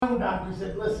doctor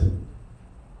said, listen,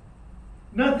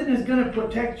 nothing is going to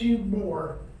protect you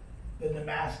more than the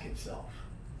mask itself.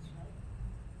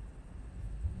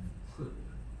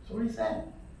 That's what he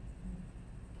said.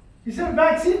 He said, a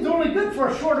vaccine's only good for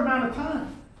a short amount of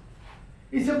time.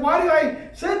 He said, why do I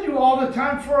send you all the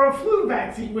time for a flu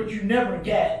vaccine, which you never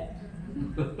get?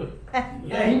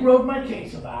 Yeah, he rode my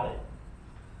case about it.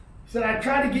 He said, I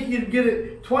try to get you to get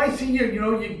it twice a year. You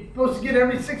know, you're supposed to get it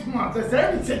every 6 months. I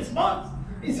said, every 6 months?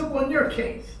 He said, well, in your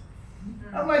case.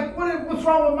 I'm like, what's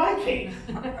wrong with my case?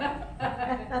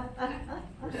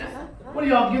 What are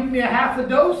y'all giving me a half a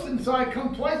dose, and so I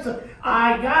come twice? So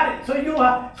I got it. So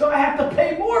I have to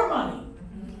pay more money.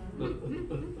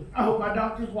 I hope my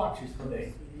doctor's watches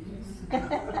today.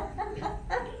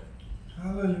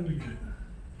 Hallelujah.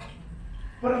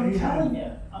 But I'm telling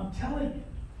you,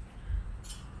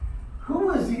 who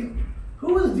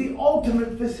is the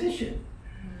ultimate physician?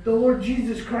 The Lord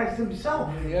Jesus Christ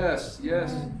himself. Yes.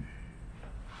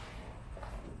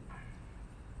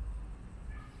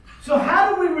 So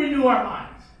how do we renew our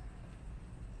minds?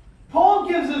 Paul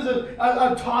gives us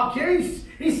a talk here.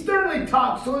 He sternly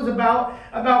talks to us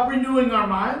about renewing our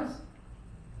minds.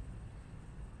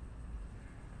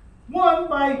 One,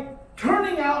 by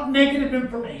turning out negative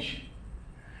information.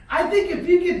 I think if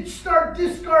you can start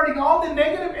discarding all the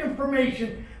negative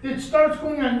information that starts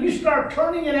going on, you start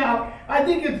turning it out, I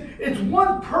think it's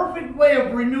one perfect way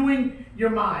of renewing your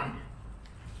mind.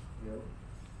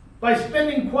 By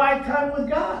spending quiet time with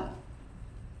God.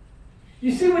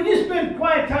 You see, when you spend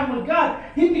quiet time with God,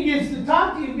 He begins to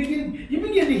talk to you. You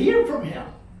begin to hear from Him.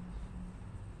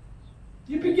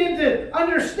 You begin to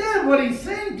understand what He's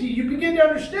saying to you. You begin to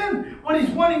understand what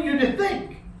He's wanting you to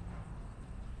think.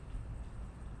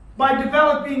 By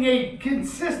developing a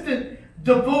consistent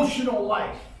devotional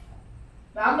life.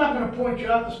 Now, I'm not going to point you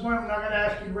out this morning. I'm not going to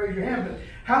ask you to raise your hand, but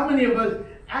how many of us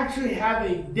actually have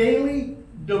a daily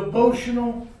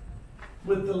devotional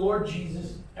with the Lord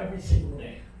Jesus every single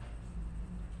day?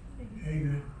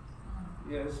 Amen.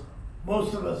 Yes.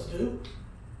 Most of us do.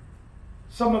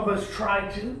 Some of us try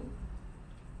to.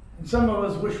 And some of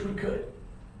us wish we could.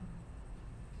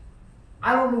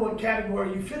 I don't know what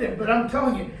category you fit in, but I'm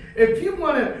telling you, if you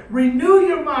want to renew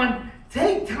your mind,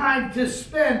 take time to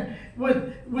spend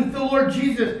with the Lord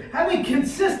Jesus. Have a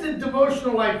consistent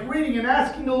devotional life, reading and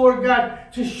asking the Lord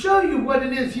God to show you what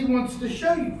it is He wants to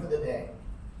show you for the day.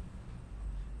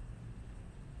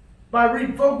 By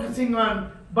refocusing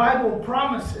on Bible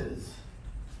promises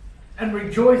and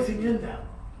rejoicing in them.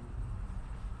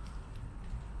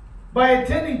 By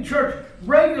attending church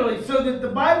regularly so that the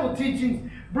Bible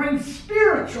teachings bring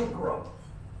spiritual growth.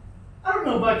 I don't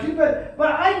know about you, but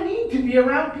I need to be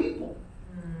around people.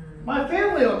 My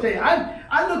family will tell you,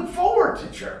 I look forward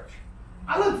to church.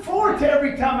 I look forward to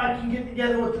every time I can get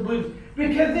together with the believers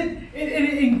because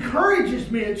it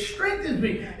encourages me, it strengthens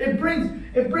me, it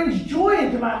brings joy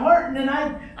into my heart, and then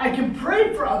I can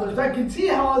pray for others. I can see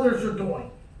how others are doing.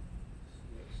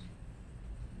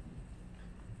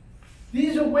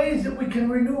 These are ways that we can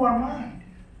renew our mind.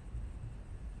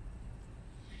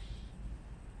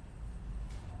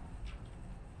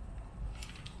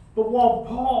 But while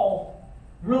Paul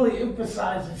really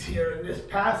emphasizes here in this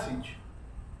passage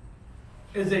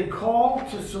is a call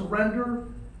to surrender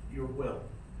your will.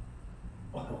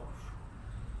 Oh,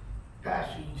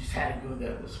 Pastor, you just had to go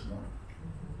there this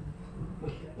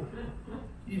morning.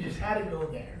 You just had to go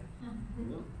there.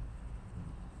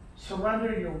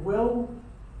 Surrender your will.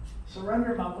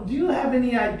 Surrender my will. Do you have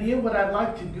any idea what I'd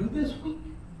like to do this week?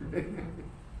 Do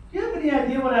you have any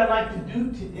idea what I'd like to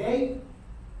do today?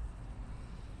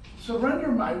 Surrender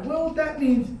my will. That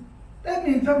means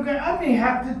I may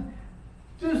have to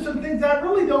do some things I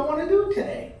really don't want to do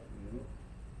today.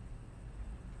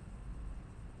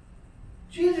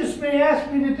 Jesus may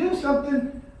ask me to do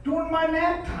something during my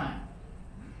nap time.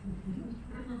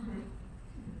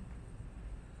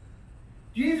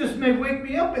 Jesus may wake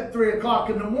me up at 3 o'clock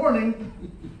in the morning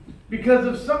because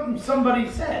of something somebody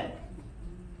said.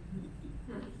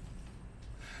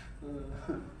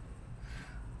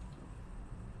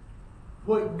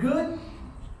 What good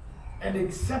and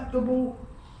acceptable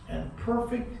and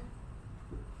perfect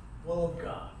will of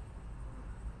God.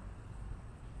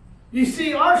 You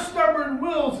see, our stubborn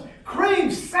wills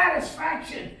crave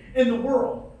satisfaction in the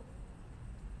world.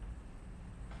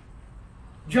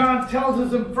 John tells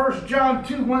us in 1 John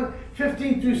 2,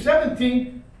 15 through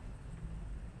 17,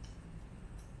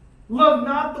 love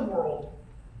not the world,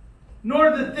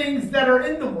 nor the things that are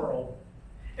in the world.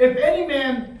 If any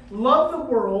man love the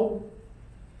world,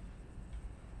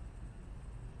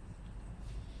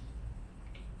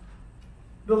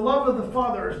 the love of the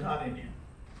Father is not in him.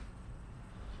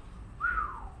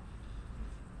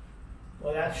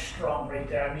 Well, that's strong right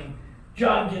there. I mean,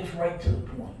 John gets right to the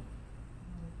point.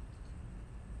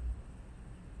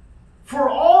 For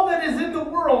all that is in the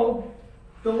world,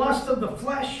 the lust of the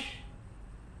flesh,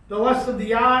 the lust of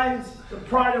the eyes, the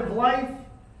pride of life,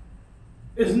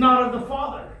 is not of the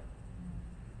Father,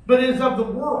 but is of the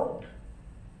world.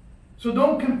 So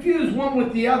don't confuse one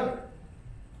with the other.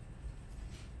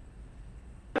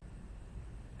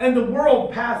 And the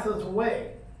world passeth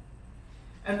away,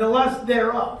 and the lust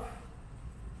thereof.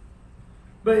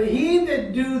 But he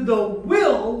that do the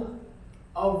will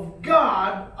of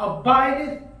God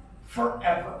abideth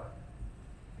forever.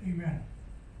 Amen.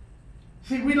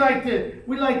 See, we like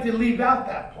to leave out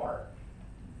that part.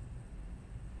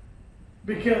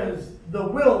 Because the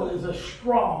will is a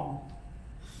strong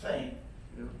thing.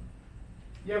 Yeah.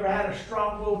 You ever had a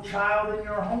strong-willed child in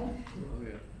your home? Oh,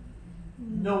 yeah.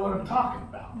 Know what I'm talking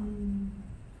about.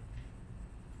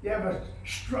 You have a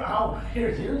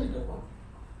here's a good one.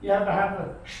 You ever have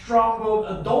a strong-willed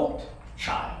adult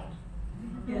child?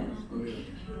 Yes. Oh, yeah.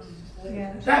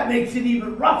 Yes. That makes it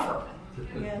even rougher.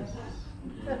 Yes.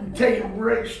 Tell you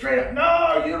right straight up,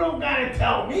 no, you don't gotta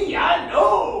tell me, I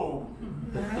know.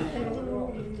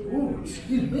 Ooh,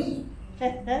 excuse me.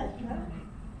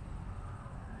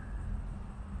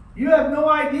 You have no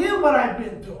idea what I've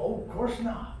been through. Oh, of course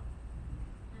not.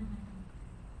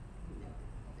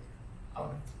 I'm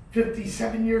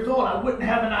 57 years old. I wouldn't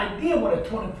have an idea what a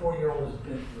 24-year-old has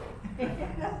been through.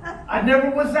 I never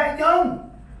was that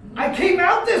young. I came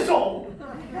out this old.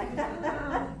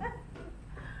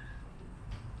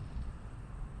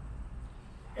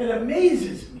 It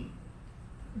amazes me.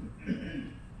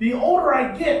 The older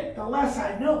I get, the less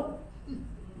I know.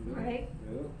 Right?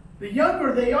 Yeah. The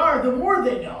younger they are, the more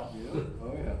they know. Yeah.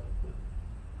 Oh, yeah.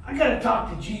 I got to talk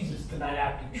to Jesus tonight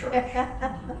after church.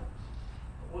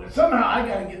 Well, somehow I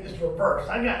got to get this reversed.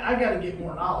 I got to get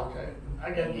more knowledge. I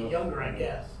got to get younger, I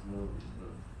guess. No.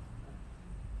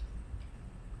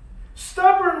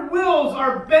 Stubborn wills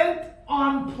are bent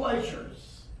on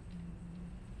pleasures,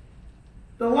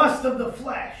 the lust of the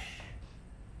flesh.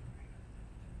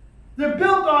 They're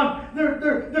built on,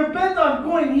 they're bent on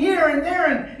going here and there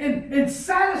and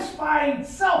satisfying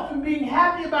self and being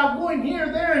happy about going here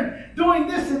and there and doing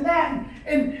this and that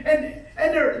and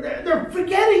they're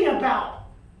forgetting about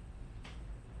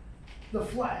the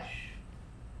flesh.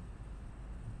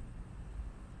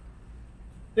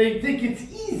 They think it's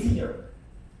easier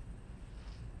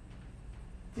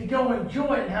to go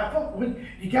enjoy and have fun.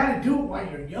 You got to do it while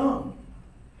you're young.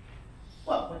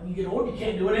 What, when you get old, you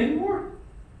can't do it anymore?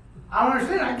 I don't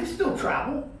understand. I can still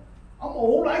travel. I'm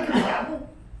old. I can travel.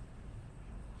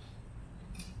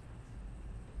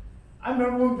 I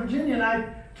remember when Virginia and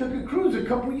I took a cruise a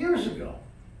couple years ago.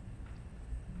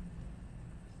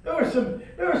 There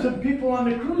were some people on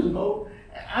the cruise boat.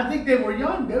 I think they were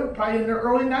young. They were probably in their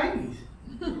early 90s.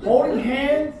 Holding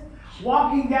hands,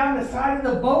 walking down the side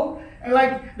of the boat, and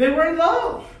like they were in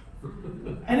love.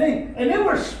 And they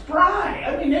were spry.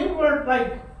 I mean, they weren't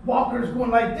like walkers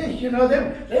going like this, you know.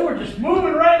 They were just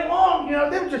moving right along, you know.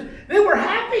 They were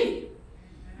happy.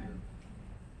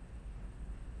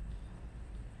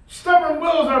 Stubborn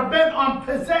wills are bent on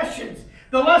possessions,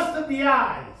 the lust of the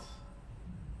eyes.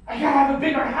 I gotta have a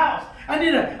bigger house. I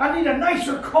need a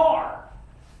nicer car.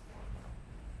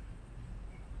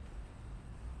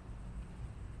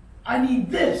 I need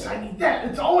this, I need that.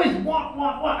 It's always want.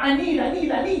 I need.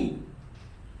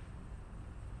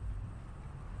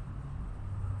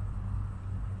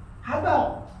 How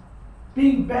about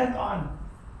being bent on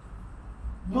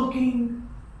looking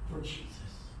for Jesus?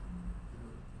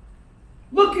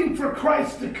 Looking for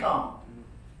Christ to come.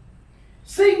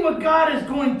 Seeing what God is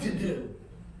going to do.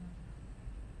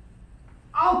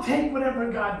 I'll take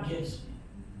whatever God gives me.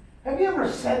 Have you ever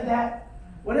said that?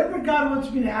 Whatever God wants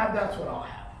me to have, that's what I'll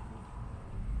have.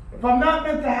 If I'm not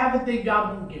meant to have it, then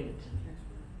God won't give it to me.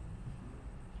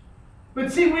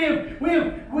 But see,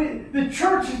 the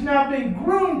church has now been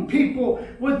groomed, people,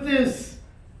 with this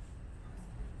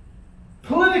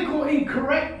political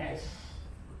incorrectness.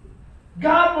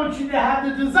 God wants you to have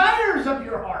the desires of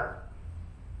your heart.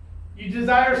 You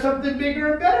desire something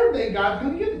bigger and better, then God's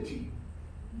going to give it to you.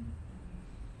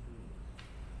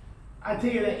 I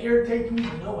tell you, that irritates me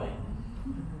to no end.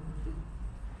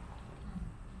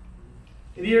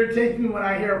 It irritates me when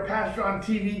I hear a pastor on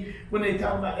TV when they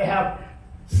talk about they have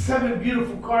 7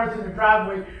 beautiful cars in the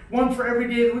driveway, one for every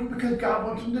day of the week, because God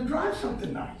wants them to drive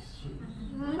something nice.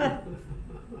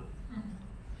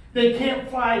 They can't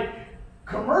fly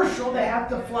commercial, they have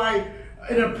to fly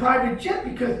in a private jet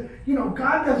because,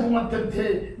 God doesn't want them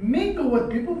to mingle with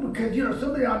people because,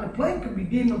 somebody on the plane could be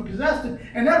demon possessed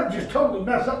and that'll just totally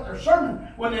mess up their sermon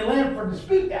when they land for to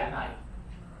speak that night.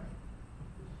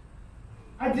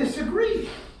 I disagree.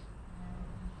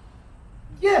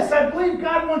 Yes, I believe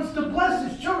God wants to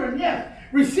bless His children. Yes,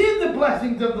 receive the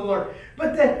blessings of the Lord.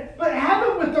 But have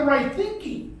it with the right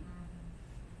thinking,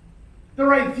 the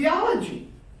right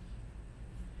theology.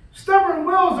 Stubborn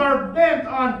wills are bent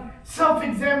on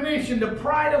self-examination, the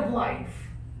pride of life.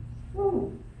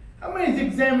 Ooh. How many have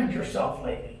examined yourself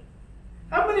lately?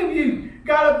 How many of you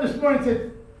got up this morning and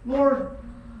said, Lord,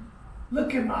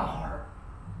 look at my heart.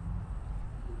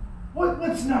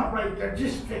 What's not right there?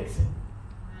 Just fix it.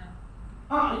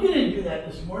 You didn't do that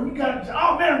this morning. You got up and said,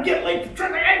 oh man, I'm getting late for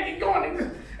church. I gotta get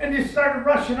going. And just started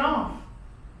rushing off.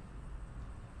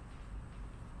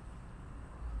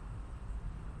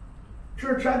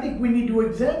 Church, I think we need to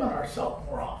examine ourselves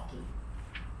more often.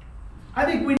 I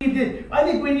think we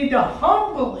need to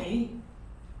humbly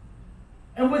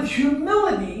and with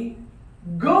humility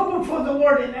go before the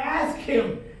Lord and ask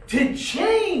Him to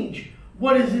change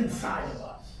what is inside of us.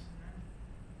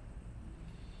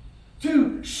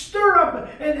 To stir up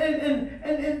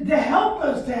and to help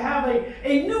us to have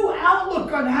a new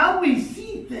outlook on how we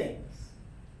see things.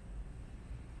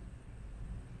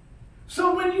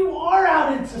 So when you are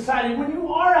out in society, when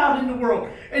you are out in the world,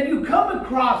 and you come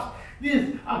across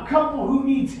a couple who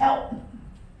needs help,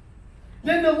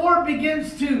 then the Lord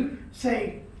begins to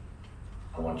say,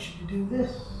 I want you to do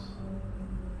this.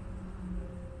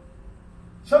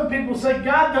 Some people say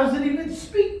God doesn't even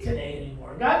speak today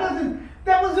anymore.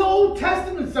 That was the Old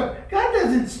Testament stuff. God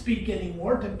doesn't speak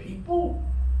anymore to people.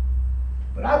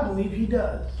 But I believe He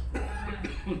does.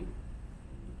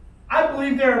 I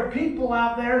believe there are people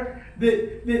out there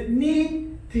that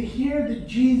need to hear that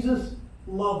Jesus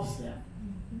loves them.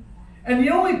 And the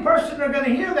only person they're going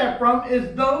to hear that from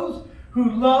is those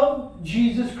who love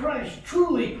Jesus Christ,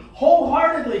 truly,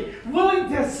 wholeheartedly, willing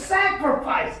to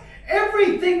sacrifice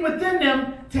everything within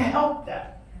them to help them.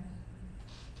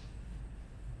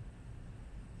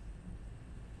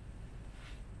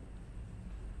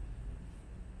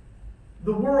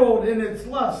 The world and its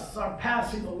lusts are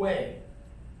passing away.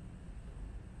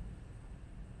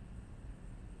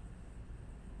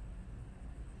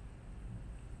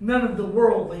 None of the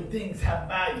worldly things have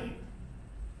value.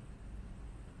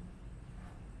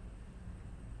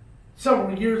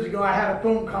 Several years ago, I had a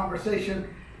phone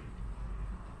conversation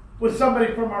with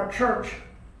somebody from our church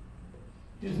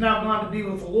who's now gone to be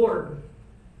with the Lord.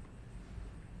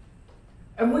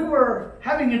 And we were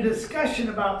having a discussion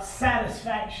about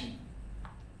satisfaction.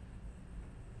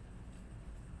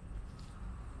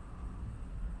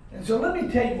 And so let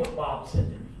me tell you what Bob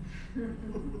said to me.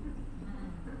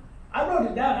 I wrote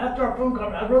it down after our phone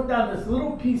call. I wrote down this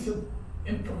little piece of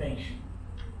information.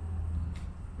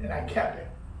 And I kept it.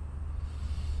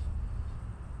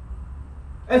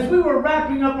 As we were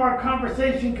wrapping up our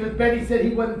conversation, because Betty said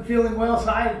he wasn't feeling well,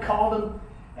 so I had called him.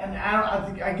 And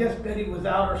I guess Betty was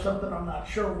out or something. I'm not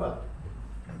sure what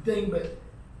thing, but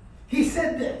he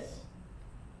said this.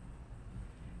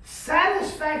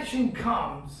 Satisfaction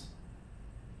comes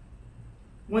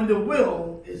when the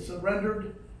will is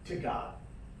surrendered to God.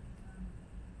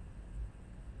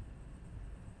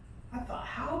 I thought,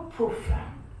 how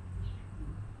profound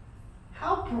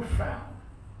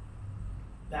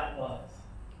that was.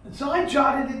 And so I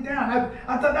jotted it down.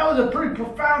 I thought that was a pretty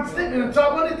profound statement, and so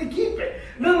I wanted to keep it.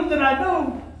 Little did I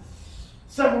know,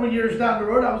 several years down the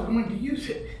road, I was going to use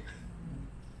it.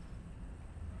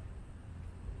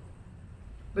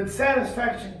 But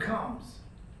satisfaction comes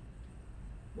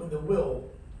when the will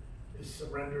is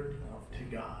surrendered to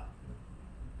God.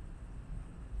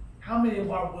 How many of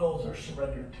our wills are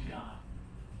surrendered to God?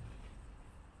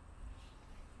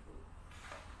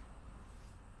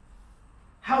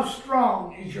 How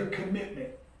strong is your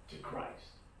commitment to Christ?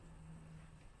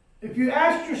 If you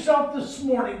asked yourself this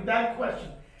morning that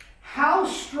question, how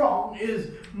strong is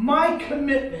my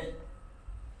commitment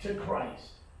to Christ?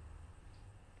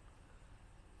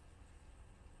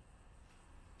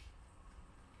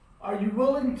 Are you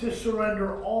willing to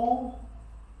surrender all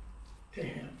to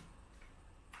Him?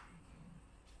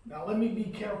 Now let me be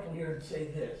careful here and say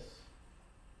this.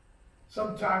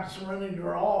 Sometimes surrendering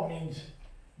your all means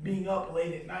being up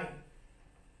late at night.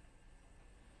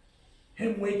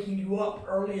 Him waking you up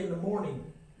early in the morning.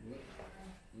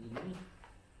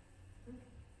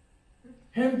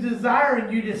 Him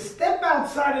desiring you to step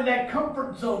outside of that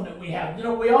comfort zone that we have. You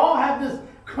know, we all have this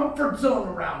comfort zone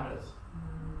around us.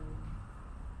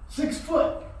 6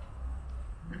 foot.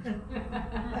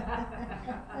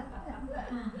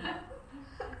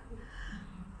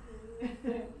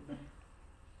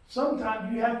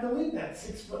 sometimes you have to leave that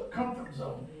 6-foot comfort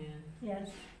zone. Yes.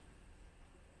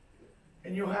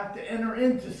 And you'll have to enter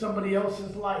into somebody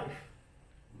else's life.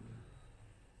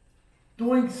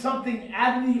 Doing something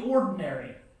out of the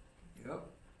ordinary. Yep.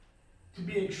 To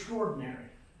be extraordinary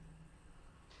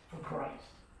for Christ.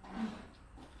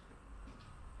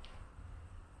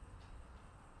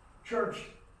 Church,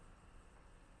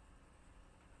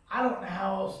 I don't know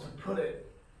how else to put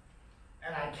it,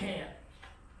 and I can't,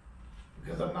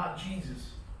 because I'm not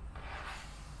Jesus.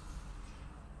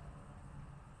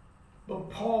 But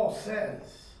Paul says,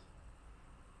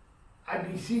 I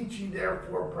beseech you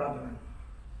therefore, brethren,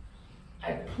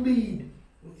 I plead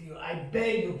with you, I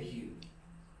beg of you,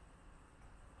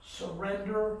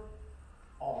 surrender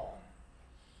all.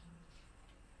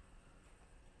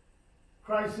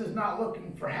 Christ is not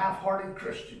looking for half-hearted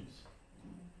Christians.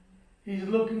 He's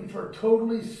looking for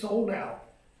totally sold out,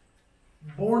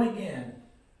 born again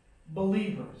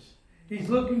believers. He's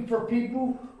looking for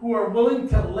people who are willing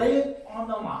to lay it on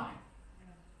the line.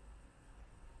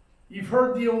 You've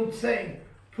heard the old saying,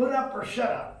 put up or shut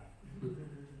up.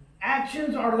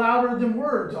 Actions are louder than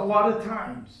words a lot of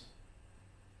times.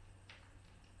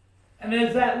 And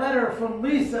as that letter from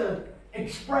Lisa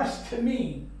expressed to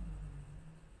me,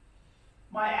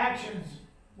 my actions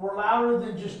were louder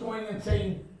than just going and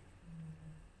saying,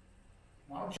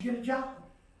 why don't you get a job?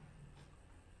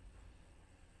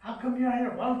 How come you're not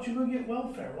here? Why don't you go get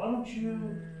welfare? Why don't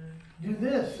you do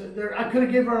this? I could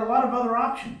have given her a lot of other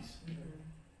options.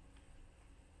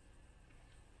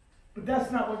 But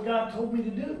that's not what God told me to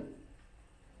do.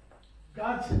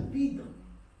 God said, feed them.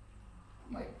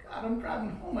 I'm like, God, I'm driving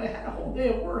home. I had a whole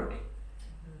day of work.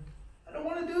 I don't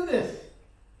want to do this.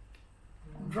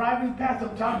 I'm driving past,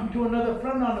 I'm talking to another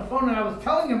friend on the phone, and I was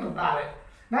telling him about it.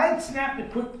 And I had snapped a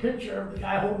quick picture of the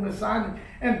guy holding the sign,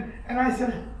 and I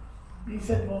said, he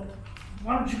said, well,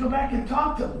 why don't you go back and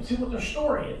talk to them, see what their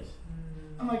story is?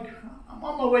 I'm like, I'm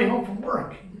on my way home from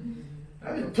work.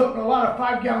 I've been toting a lot of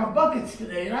 5-gallon buckets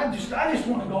today, and I just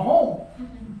want to go home.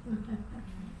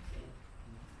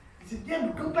 He said, yeah,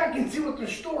 but go back and see what their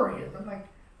story is. I'm like,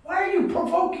 why are you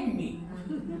provoking me?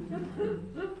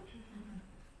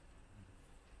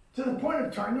 To the point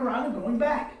of turning around and going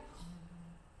back.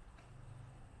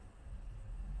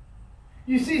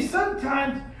 You see,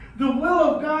 sometimes the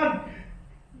will of God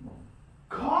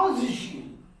causes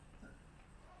you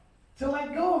to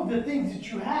let go of the things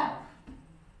that you have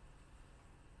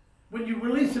when you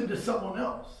release them to someone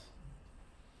else.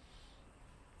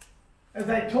 As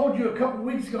I told you a couple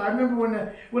weeks ago, I remember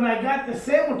when I got the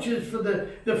sandwiches for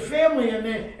the family, and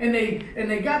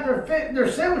they got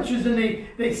their sandwiches, and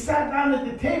they sat down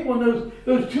at the table, and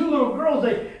those 2 little girls,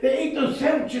 they ate those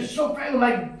sandwiches so fast,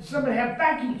 like somebody had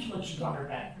vacuum switches on their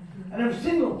back. I never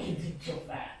seen little kids eat so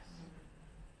fast.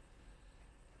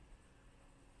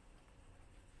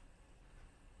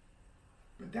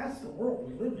 But that's the world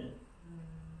we live in.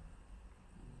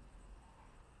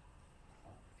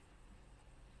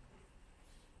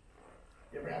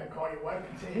 You ever had to call your wife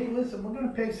and say, hey, listen, we're going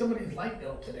to pay somebody's light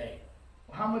bill today.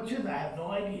 Well, how much is that? I have no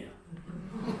idea.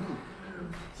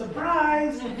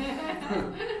 Surprise!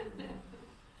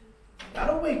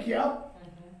 That'll wake you up.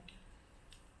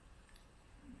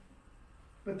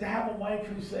 But to have a wife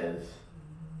who says,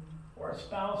 or a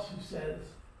spouse who says,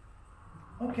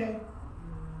 okay,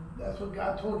 that's what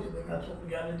God told you, then that's what we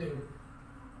got to do.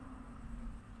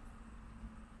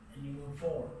 And you move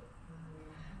forward.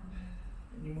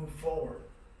 And you move forward.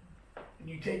 And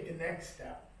you take the next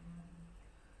step.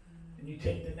 And you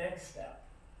take the next step.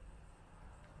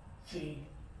 See,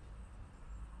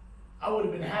 I would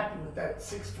have been happy with that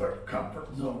 6-foot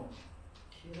comfort zone.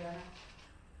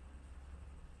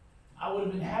 I would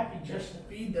have been happy just to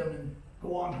feed them and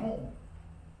go on home.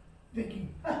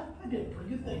 Thinking, I did a pretty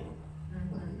good thing.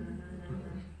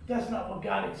 That's not what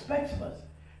God expects of us.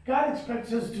 God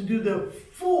expects us to do the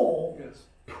full,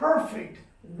 perfect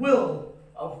will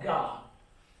of God.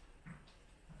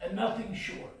 And nothing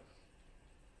short.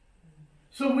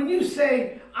 So when you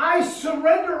say, I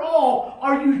surrender all,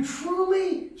 are you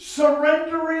truly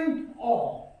surrendering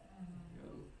all?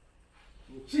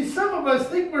 See, some of us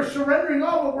think we're surrendering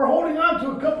all, but we're holding on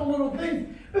to a couple little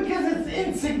things because it's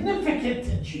insignificant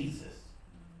to Jesus.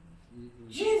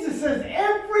 Jesus says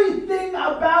everything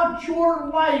about your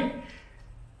life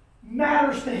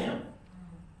matters to him.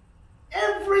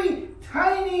 Every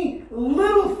tiny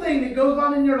little thing that goes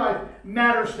on in your life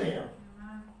matters to him.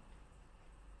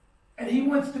 And he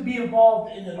wants to be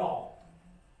involved in it all.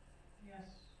 Yes.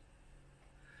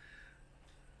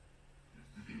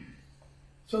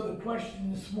 So the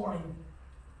question this morning,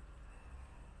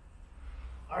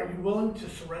 are you willing to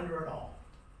surrender it all?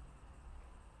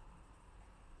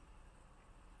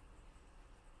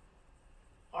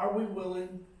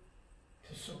 willing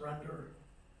to surrender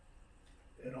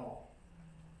it all?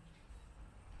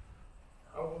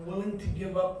 Are we willing to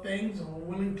give up things? Are we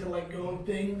willing to let go of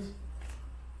things